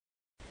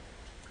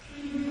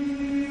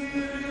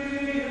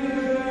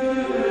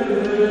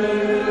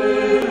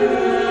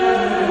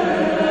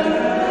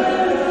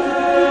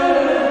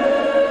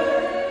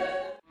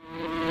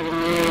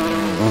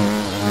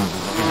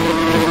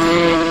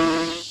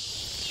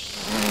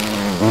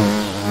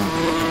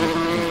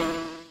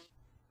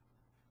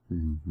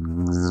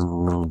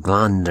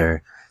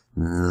Ghlaunder,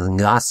 the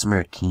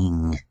Gossamer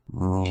king,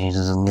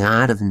 is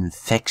god of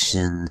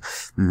infection,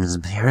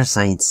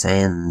 parasites,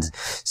 and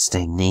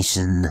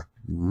stagnation.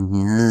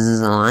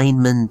 His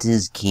alignment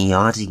is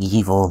chaotic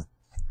evil.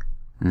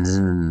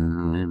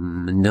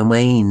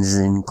 Domains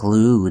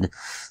include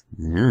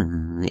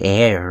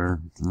air,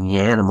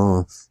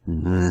 animal,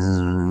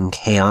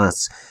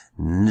 chaos,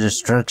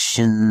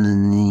 destruction,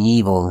 and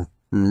evil,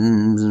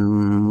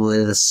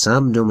 with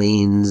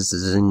subdomains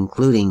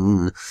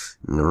including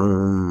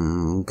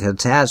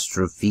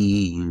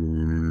catastrophe,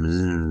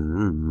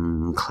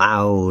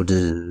 cloud,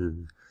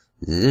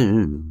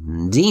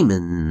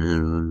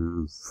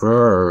 demon,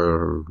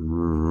 fur,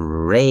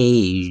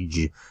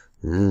 rage,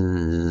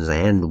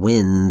 and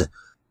wind.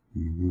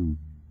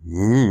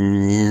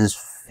 His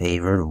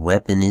favorite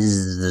weapon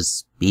is the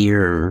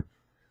spear.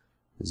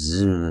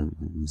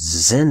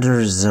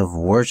 Centers of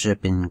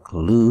worship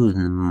include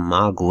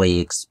Mogwai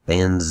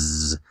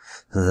Expanse,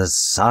 the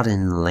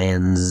Sodden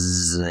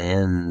Lands,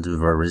 and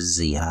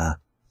Varizia.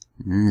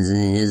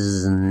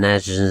 His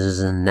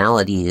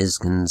nationality is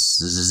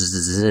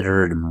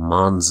considered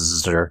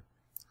monster.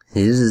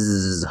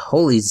 His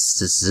holy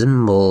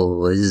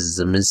symbol is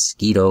a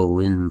mosquito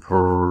in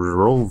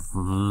profile,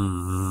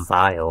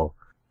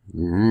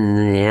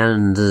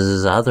 and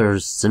other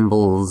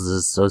symbols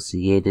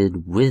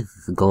associated with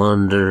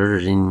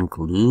Ghlaunder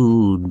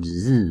include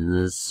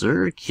a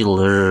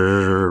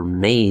circular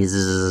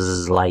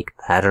maze-like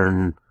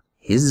pattern.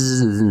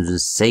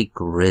 His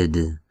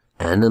sacred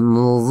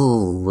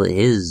animal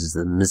is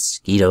the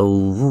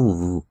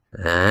mosquito,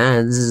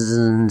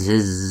 and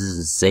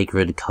his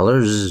sacred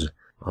colors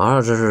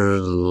are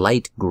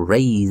light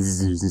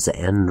grays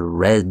and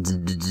red.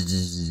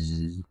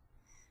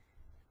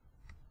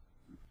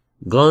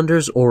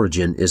 Ghlaunder's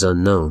origin is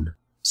unknown.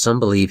 Some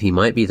believe he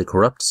might be the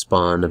corrupt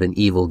spawn of an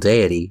evil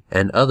deity,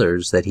 and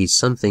others that he's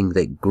something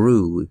that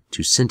grew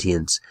to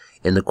sentience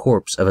in the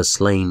corpse of a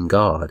slain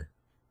god.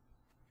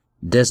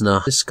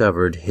 Desna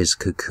discovered his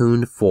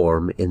cocooned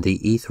form in the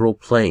ethereal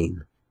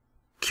plane.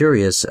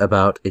 Curious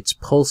about its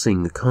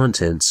pulsing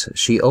contents,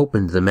 she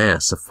opened the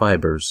mass of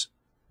fibers.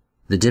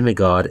 The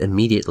demigod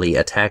immediately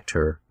attacked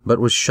her, but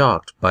was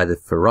shocked by the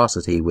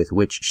ferocity with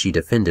which she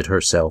defended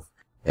herself,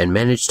 and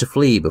managed to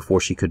flee before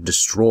she could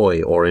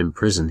destroy or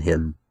imprison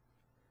him.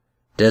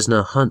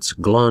 Desna hunts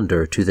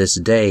Ghlaunder to this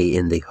day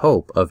in the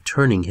hope of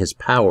turning his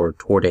power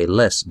toward a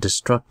less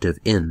destructive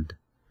end.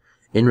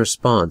 In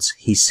response,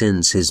 he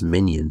sends his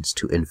minions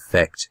to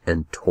infect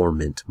and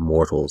torment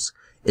mortals,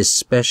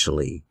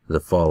 especially the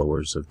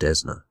followers of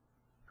Desna.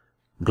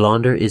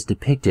 Ghlaunder is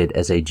depicted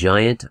as a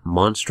giant,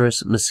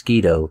 monstrous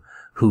mosquito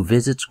who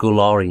visits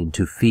Golarion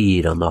to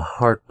feed on the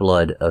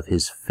heart-blood of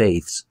his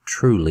faith's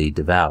truly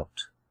devout.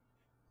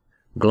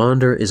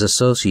 Ghlaunder is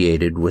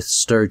associated with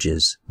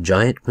sturges,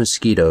 giant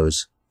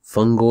mosquitoes,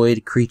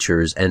 fungoid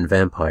creatures, and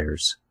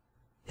vampires.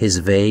 His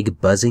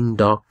vague, buzzing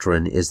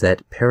doctrine is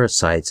that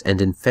parasites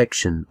and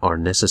infection are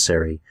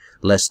necessary,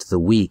 lest the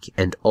weak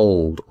and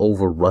old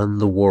overrun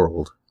the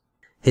world.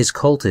 His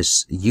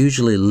cultists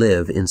usually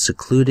live in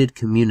secluded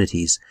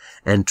communities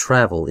and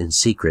travel in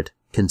secret,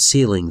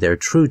 concealing their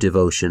true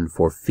devotion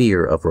for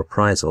fear of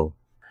reprisal.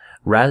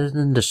 Rather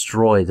than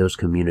destroy those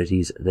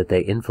communities that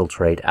they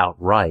infiltrate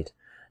outright,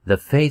 the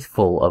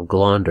faithful of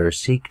Ghlaunder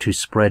seek to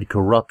spread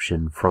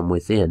corruption from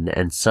within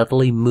and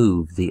subtly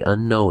move the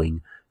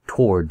unknowing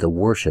toward the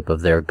worship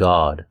of their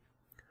god.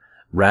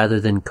 Rather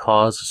than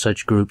cause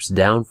such groups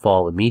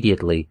downfall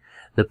immediately,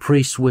 the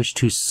priests wish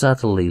to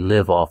subtly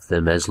live off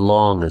them as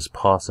long as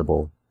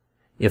possible.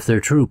 If their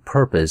true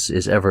purpose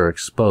is ever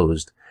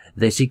exposed,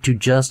 they seek to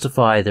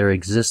justify their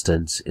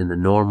existence in the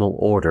normal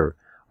order,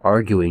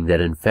 arguing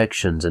that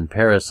infections and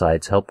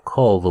parasites help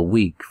cull the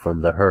weak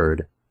from the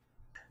herd.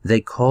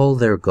 They call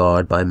their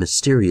god by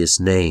mysterious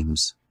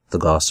names, the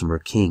Gossamer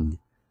King,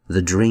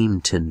 the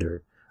Dream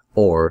Tender,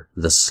 or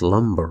the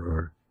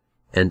Slumberer,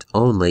 and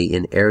only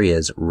in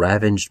areas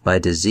ravaged by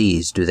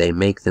disease do they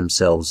make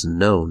themselves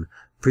known,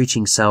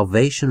 preaching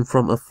salvation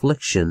from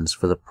afflictions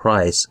for the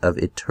price of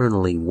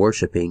eternally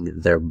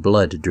worshipping their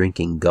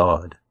blood-drinking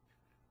god.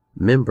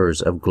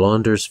 Members of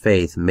Ghlaunder's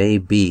faith may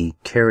be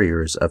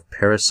carriers of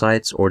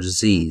parasites or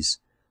disease,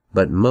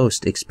 but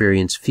most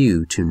experience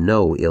few to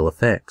no ill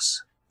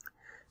effects.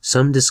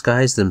 Some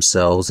disguise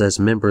themselves as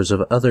members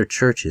of other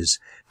churches,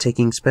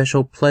 taking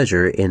special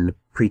pleasure in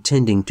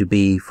pretending to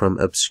be from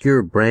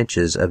obscure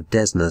branches of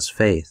Desna's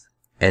faith,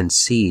 and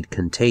seed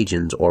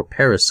contagions or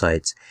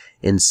parasites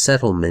in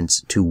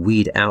settlements to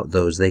weed out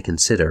those they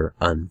consider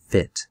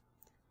unfit.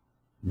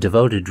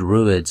 Devoted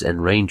druids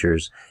and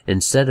rangers,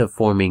 instead of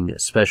forming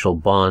special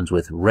bonds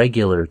with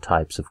regular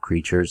types of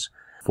creatures,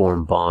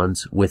 form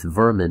bonds with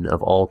vermin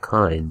of all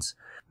kinds,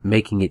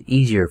 making it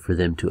easier for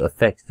them to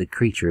affect the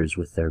creatures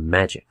with their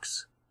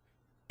magics.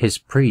 His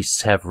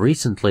priests have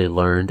recently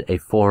learned a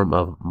form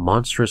of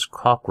monstrous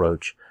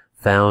cockroach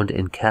found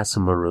in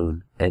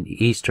Casamarun and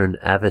eastern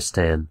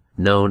Avestan,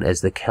 known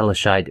as the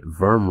Kelishite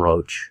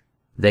vermroach.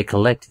 They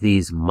collect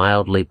these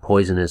mildly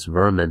poisonous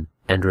vermin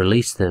and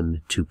release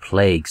them to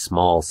plague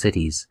small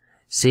cities,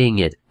 seeing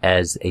it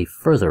as a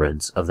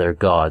furtherance of their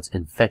god's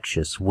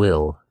infectious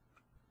will.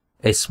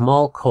 A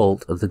small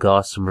cult of the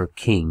Gossamer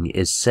king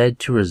is said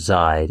to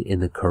reside in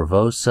the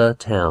Corvosa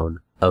town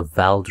of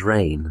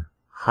Valdrain,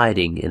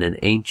 hiding in an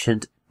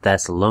ancient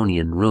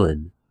Thessalonian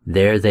ruin.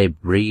 There they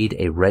breed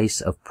a race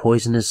of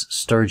poisonous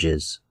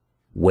sturges,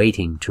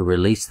 waiting to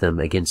release them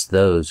against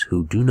those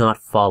who do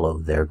not follow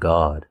their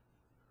god.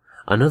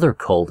 Another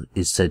cult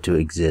is said to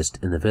exist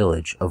in the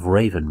village of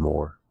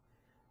Ravenmoor.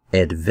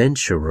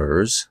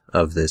 Adventurers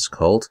of this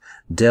cult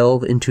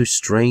delve into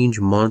strange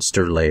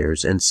monster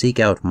lairs and seek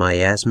out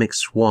miasmic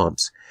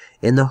swamps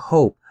in the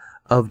hope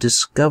of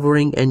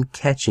discovering and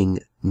catching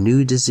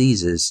new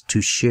diseases to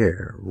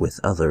share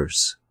with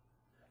others.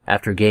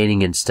 After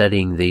gaining and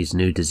studying these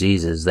new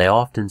diseases, they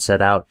often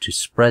set out to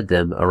spread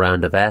them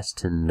around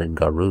Avastin and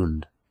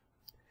Garund.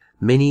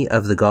 Many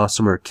of the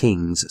Gossamer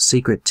King's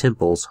secret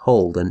temples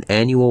hold an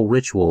annual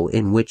ritual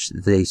in which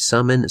they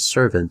summon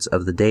servants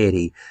of the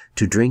deity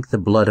to drink the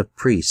blood of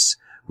priests,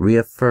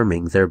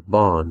 reaffirming their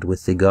bond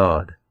with the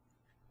god.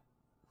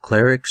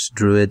 Clerics,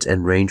 druids,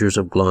 and rangers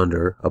of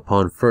Ghlaunder,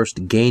 upon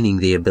first gaining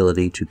the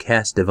ability to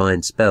cast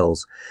divine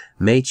spells,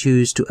 may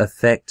choose to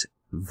affect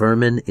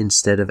vermin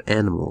instead of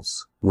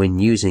animals when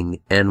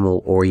using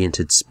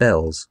animal-oriented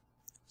spells,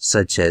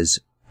 such as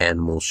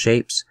animal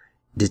shapes,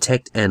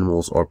 detect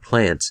animals or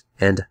plants,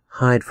 and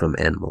hide from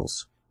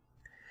animals.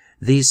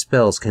 These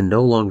spells can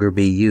no longer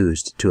be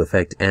used to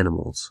affect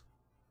animals.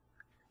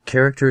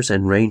 Characters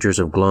and rangers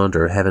of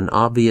Ghlaunder have an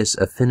obvious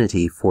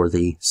affinity for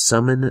the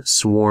Summon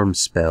Swarm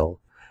spell,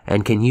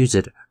 and can use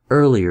it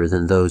earlier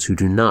than those who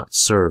do not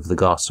serve the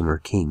Gossamer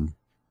King.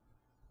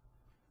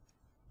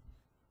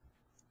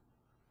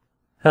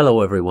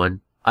 Hello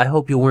everyone, I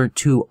hope you weren't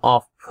too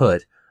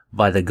off-put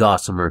by the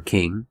Gossamer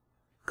King.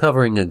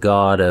 Covering a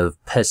god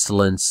of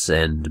pestilence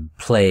and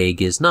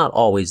plague is not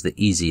always the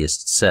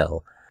easiest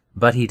sell,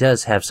 but he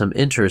does have some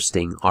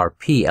interesting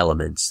RP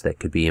elements that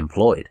could be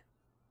employed.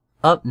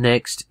 Up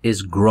next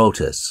is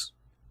Grotus.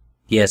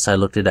 Yes, I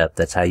looked it up,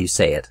 that's how you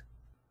say it.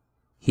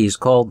 He's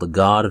called the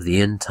god of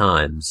the end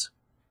times.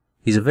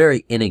 He's a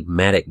very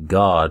enigmatic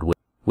god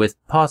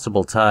with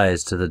possible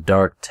ties to the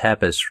Dark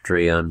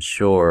Tapestry, I'm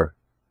sure.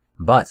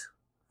 But,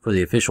 for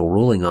the official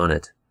ruling on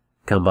it,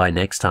 come by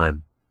next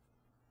time.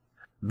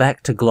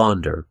 Back to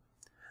Ghlaunder.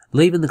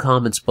 Leave in the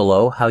comments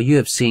below how you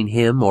have seen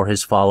him or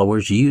his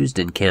followers used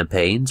in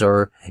campaigns,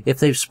 or if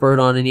they've spurred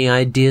on any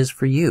ideas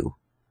for you.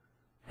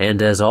 And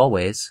as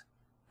always,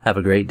 have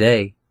a great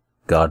day,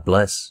 God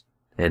bless,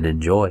 and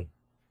enjoy.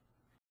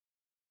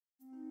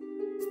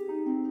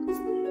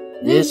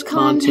 This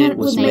content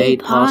was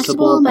made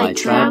possible by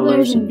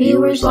travelers and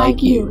viewers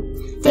like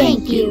you.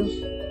 Thank you.